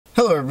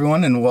Hello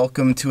everyone, and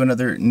welcome to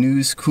another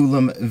News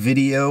Coolum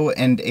video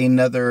and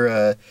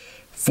another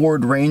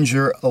Ford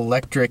Ranger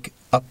electric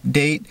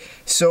update.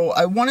 So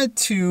I wanted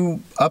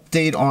to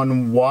update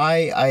on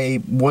why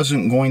I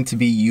wasn't going to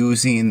be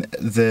using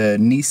the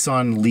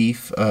Nissan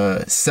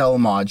LEAF cell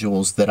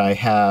modules that I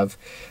have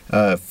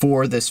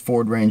for this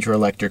Ford Ranger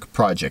electric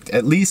project.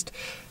 At least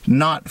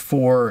not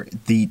for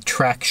the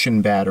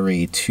traction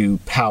battery to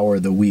power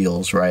the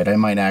wheels, right? I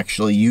might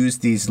actually use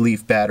these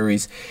LEAF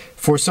batteries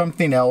for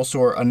something else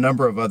or a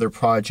number of other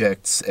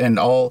projects, and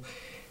I'll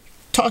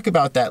talk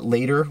about that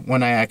later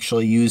when I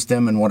actually use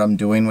them and what I'm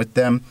doing with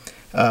them.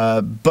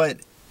 But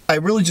I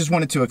really just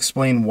wanted to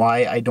explain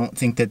why I don't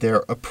think that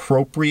they're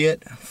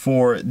appropriate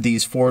for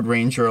these Ford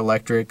Ranger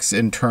electrics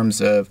in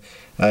terms of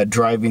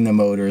driving the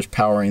motors,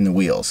 powering the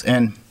wheels.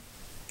 And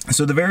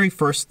so the very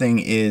first thing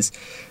is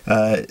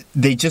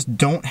they just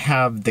don't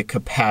have the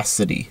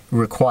capacity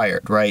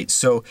required, right?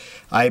 So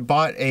I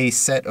bought a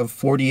set of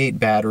 48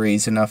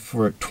 batteries, enough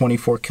for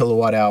 24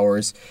 kilowatt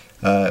hours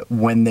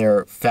when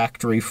they're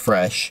factory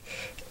fresh.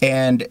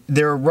 And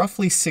they're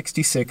roughly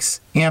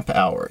 66 amp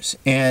hours.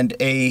 And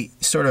a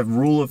sort of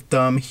rule of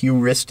thumb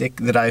heuristic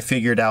that I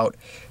figured out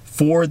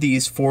for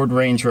these Ford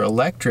Ranger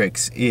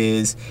electrics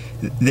is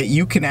that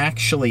you can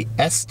actually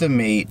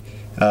estimate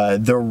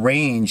the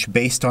range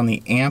based on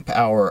the amp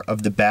hour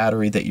of the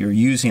battery that you're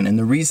using. And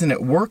the reason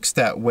it works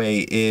that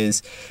way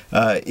is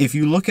if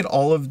you look at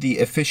all of the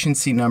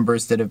efficiency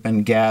numbers that have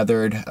been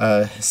gathered,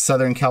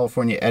 Southern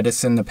California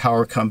Edison, the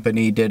power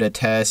company, did a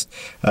test,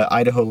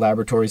 Idaho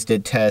Laboratories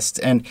did tests,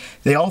 and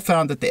they all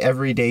found that the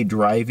everyday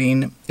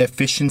driving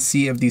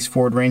efficiency of these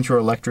Ford Ranger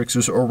electrics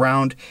was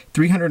around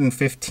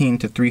 315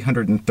 to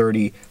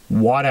 330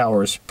 watt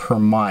hours per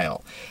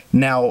mile.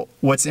 Now,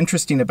 what's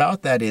interesting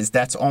about that is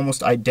that's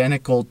almost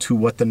identical to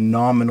what the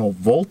nominal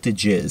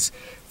voltage is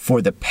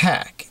for the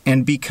pack.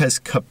 And because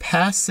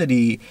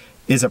capacity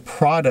is a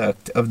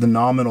product of the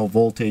nominal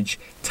voltage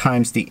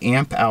times the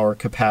amp hour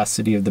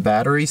capacity of the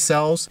battery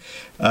cells,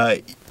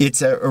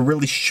 it's a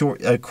really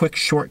quick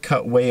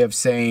shortcut way of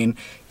saying,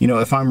 you know,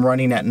 if I'm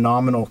running at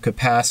nominal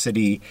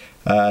capacity,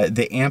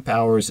 the amp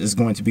hours is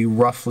going to be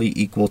roughly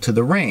equal to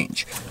the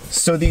range.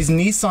 So these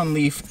Nissan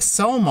LEAF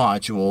cell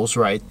modules,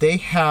 right, they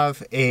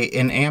have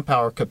an amp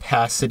hour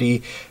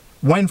capacity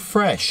when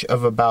fresh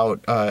of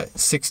about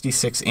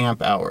 66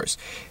 amp hours.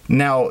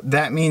 Now,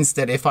 that means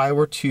that if I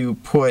were to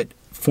put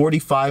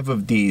 45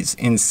 of these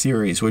in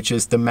series, which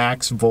is the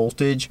max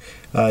voltage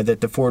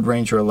that the Ford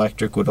Ranger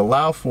electric would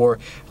allow for,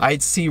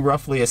 I'd see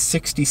roughly a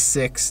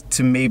 66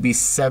 to maybe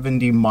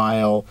 70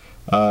 mile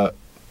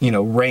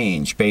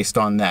range based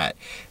on that.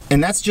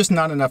 And that's just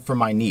not enough for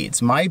my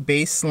needs. My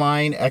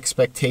baseline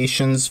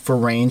expectations for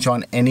range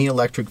on any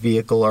electric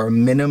vehicle are a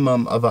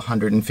minimum of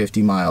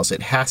 150 miles.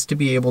 It has to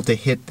be able to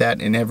hit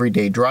that in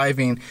everyday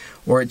driving,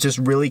 or it just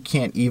really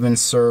can't even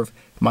serve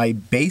my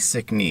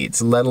basic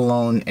needs, let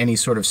alone any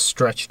sort of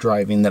stretch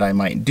driving that I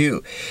might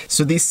do.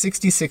 So these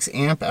 66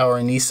 amp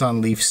hour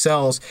Nissan LEAF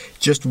cells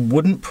just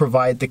wouldn't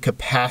provide the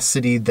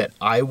capacity that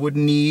I would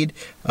need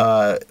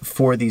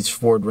for these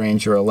Ford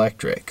Ranger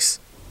electrics.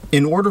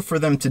 In order for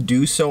them to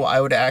do so,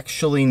 I would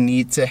actually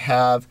need to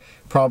have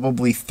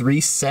probably 3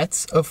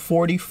 sets of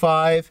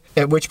 45,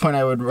 at which point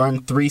I would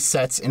run 3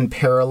 sets in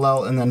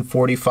parallel and then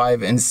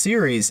 45 in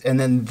series, and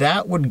then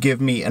that would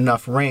give me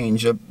enough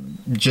range of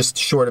just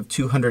short of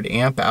 200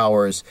 amp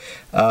hours.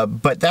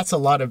 But that's a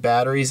lot of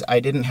batteries. I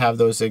didn't have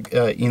those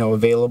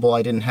available.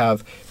 I didn't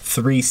have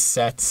 3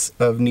 sets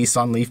of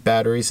Nissan LEAF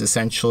batteries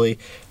essentially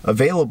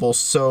available.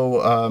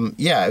 So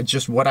yeah,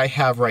 just what I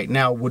have right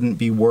now wouldn't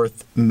be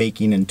worth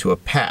making into a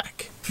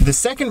pack. The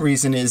second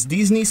reason is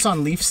these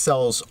Nissan LEAF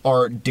cells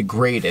are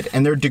degraded,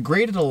 and they're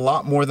degraded a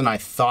lot more than I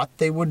thought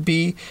they would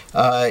be.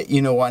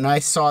 When I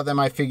saw them,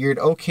 I figured,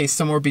 okay,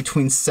 somewhere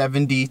between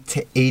 70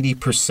 to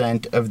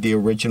 80% of the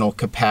original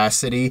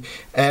capacity.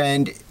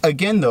 And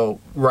again, though,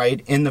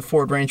 right, in the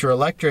Ford Ranger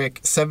electric,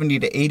 70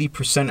 to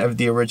 80% of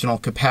the original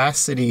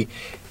capacity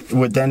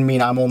would then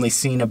mean I'm only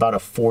seeing about a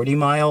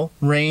 40-mile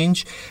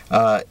range,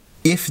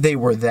 if they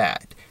were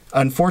that.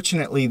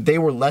 Unfortunately, they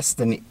were less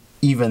than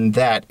even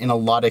that in a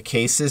lot of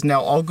cases.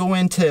 Now, I'll go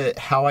into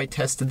how I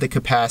tested the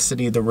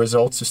capacity, the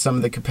results of some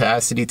of the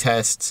capacity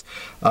tests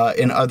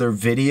in other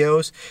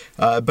videos,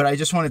 but I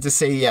just wanted to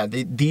say, yeah,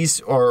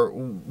 these are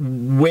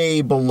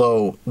way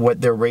below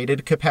what their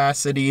rated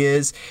capacity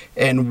is,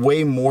 and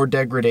way more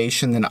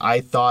degradation than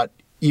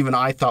even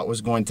I thought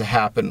was going to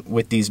happen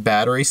with these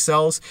battery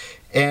cells.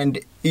 And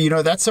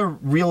that's a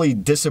really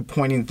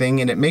disappointing thing,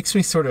 and it makes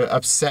me sort of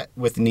upset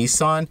with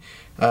Nissan.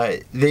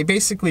 They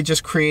basically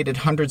just created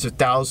hundreds of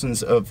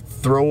thousands of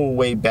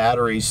throwaway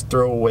batteries,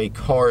 throwaway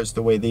cars,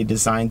 the way they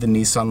designed the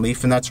Nissan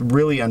LEAF, and that's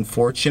really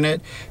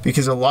unfortunate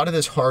because a lot of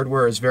this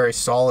hardware is very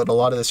solid, a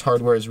lot of this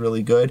hardware is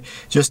really good.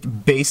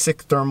 Just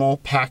basic thermal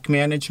pack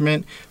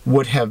management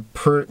would have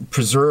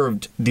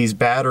preserved these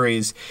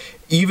batteries,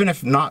 even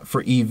if not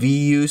for EV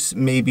use,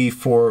 maybe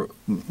for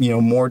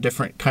more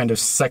different kind of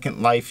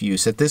second life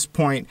use. At this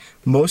point,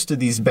 most of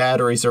these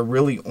batteries are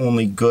really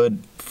only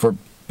good for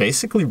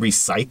basically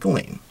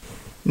recycling.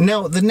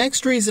 Now, the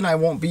next reason I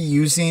won't be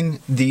using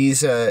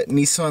these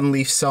Nissan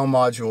LEAF cell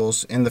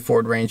modules in the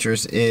Ford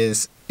Rangers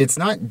is it's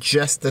not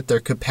just that their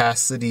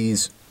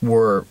capacities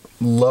were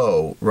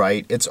low,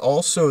 right? It's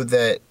also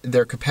that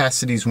their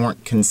capacities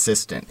weren't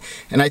consistent.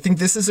 And I think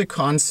this is a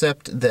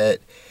concept that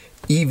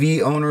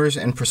EV owners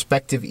and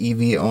prospective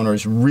EV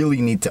owners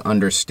really need to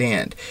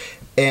understand.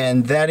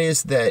 And that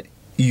is that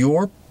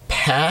your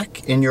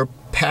pack and your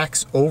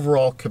pack's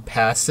overall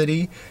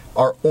capacity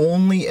are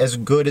only as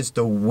good as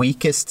the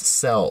weakest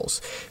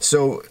cells.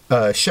 So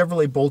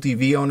Chevrolet Bolt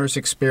EV owners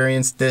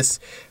experienced this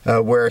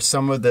where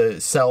some of the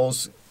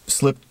cells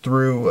slipped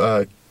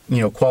through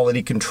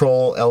quality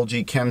control.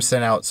 LG Chem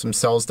sent out some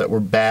cells that were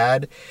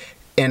bad.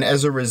 And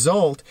as a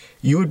result,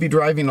 you would be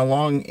driving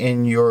along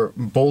in your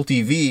Bolt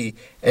EV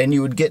and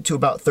you would get to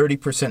about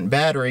 30%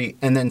 battery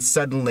and then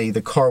suddenly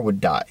the car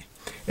would die.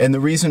 And the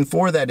reason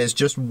for that is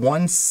just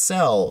one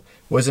cell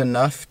was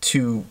enough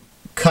to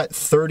cut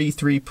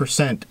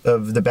 33%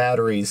 of the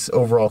battery's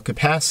overall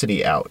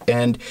capacity out.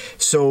 And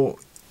so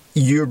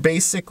you're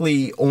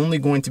basically only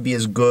going to be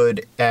as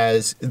good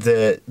as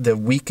the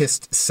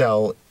weakest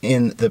cell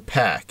in the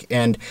pack.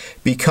 And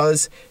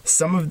because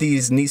some of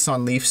these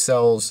Nissan LEAF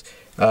cells,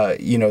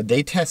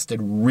 they tested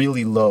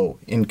really low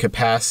in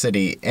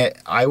capacity,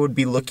 I would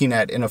be looking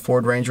at in a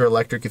Ford Ranger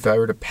Electric, if I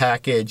were to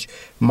package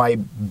my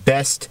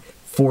best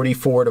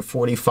 44 to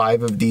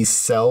 45 of these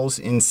cells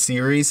in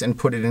series and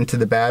put it into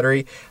the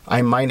battery,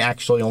 I might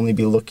actually only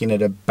be looking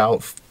at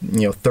about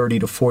 30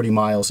 to 40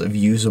 miles of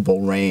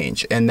usable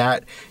range, and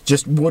that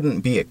just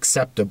wouldn't be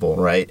acceptable,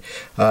 right?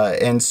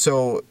 And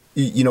so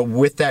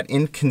with that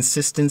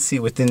inconsistency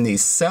within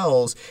these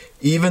cells,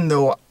 even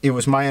though it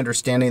was my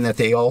understanding that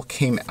they all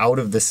came out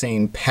of the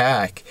same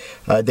pack,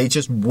 they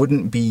just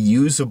wouldn't be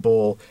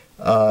usable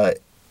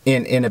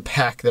in a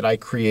pack that I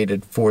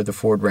created for the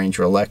Ford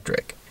Ranger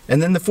Electric.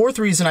 And then the fourth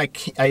reason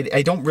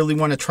I don't really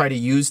want to try to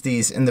use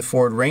these in the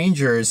Ford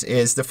Rangers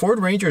is the Ford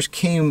Rangers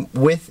came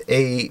with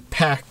a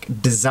pack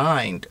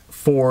designed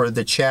for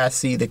the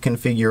chassis, the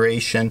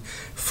configuration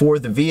for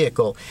the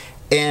vehicle.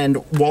 And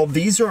while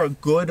these are a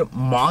good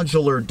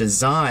modular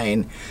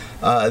design,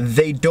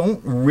 they don't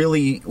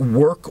really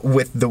work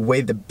with the way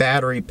the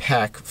battery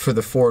pack for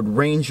the Ford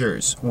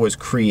Rangers was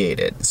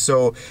created.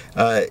 So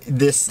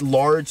this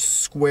large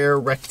square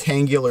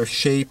rectangular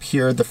shape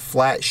here, the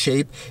flat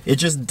shape, it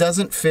just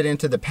doesn't fit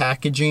into the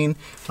packaging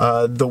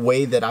the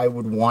way that I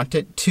would want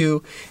it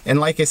to. And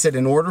like I said,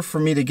 in order for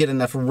me to get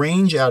enough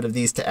range out of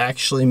these to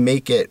actually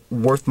make it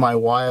worth my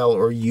while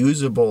or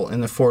usable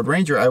in the Ford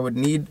Ranger, I would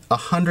need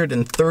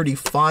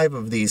 135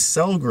 of these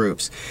cell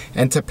groups.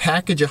 And to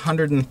package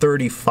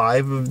 135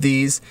 of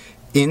these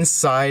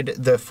inside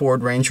the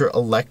Ford Ranger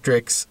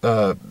Electric's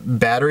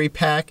battery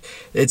pack,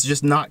 it's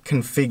just not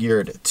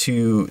configured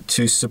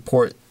to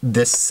support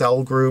this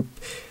cell group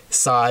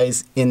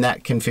size in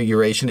that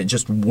configuration. It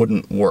just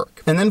wouldn't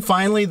work. And then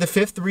finally, the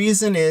fifth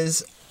reason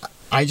is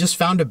I just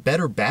found a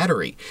better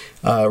battery,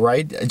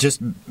 right? Just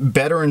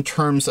better in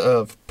terms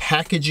of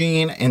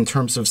packaging, in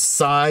terms of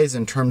size,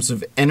 in terms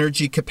of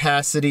energy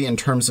capacity, in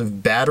terms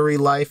of battery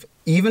life,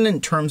 even in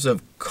terms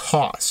of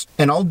cost.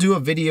 And I'll do a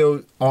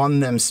video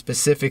on them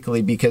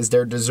specifically because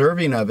they're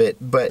deserving of it.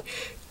 But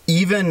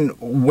even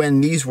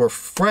when these were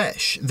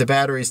fresh, the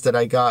batteries that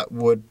I got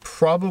would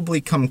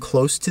probably come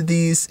close to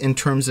these in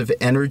terms of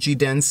energy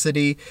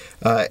density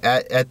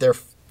at their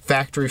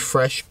factory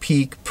fresh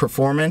peak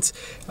performance,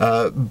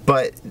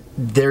 but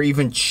they're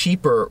even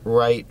cheaper,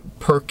 right,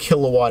 per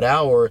kilowatt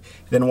hour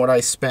than what I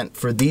spent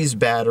for these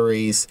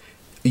batteries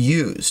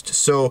used.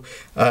 So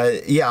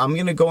yeah, I'm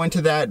gonna go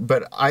into that,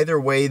 but either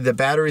way, the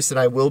batteries that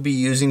I will be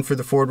using for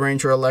the Ford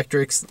Ranger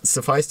Electrics,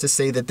 suffice to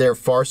say that they're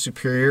far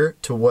superior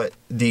to what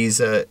these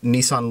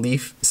Nissan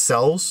LEAF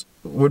cells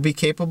would be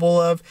capable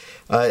of,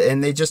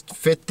 and they just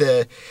fit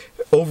the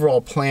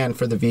overall plan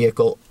for the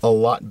vehicle a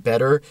lot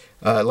better.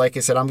 Like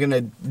I said, I'm going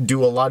to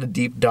do a lot of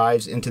deep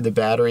dives into the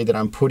battery that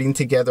I'm putting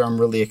together. I'm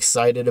really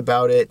excited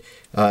about it,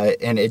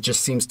 and it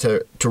just seems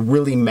to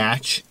really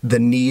match the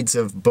needs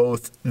of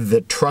both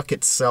the truck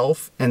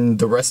itself and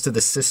the rest of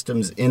the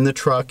systems in the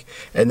truck,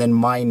 and then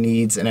my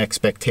needs and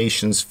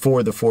expectations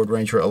for the Ford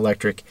Ranger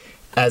Electric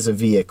as a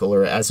vehicle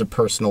or as a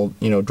personal,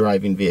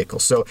 driving vehicle.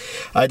 So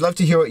I'd love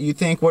to hear what you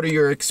think. What are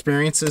your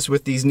experiences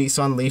with these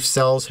Nissan LEAF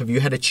cells? Have you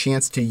had a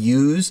chance to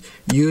use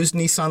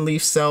Nissan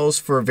LEAF cells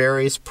for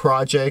various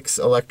projects,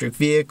 electric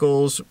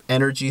vehicles,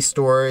 energy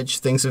storage,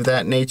 things of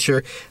that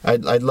nature?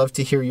 I'd love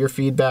to hear your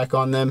feedback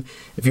on them.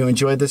 If you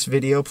enjoyed this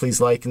video, please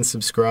like and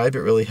subscribe.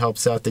 It really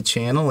helps out the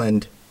channel,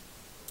 and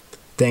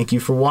thank you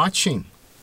for watching.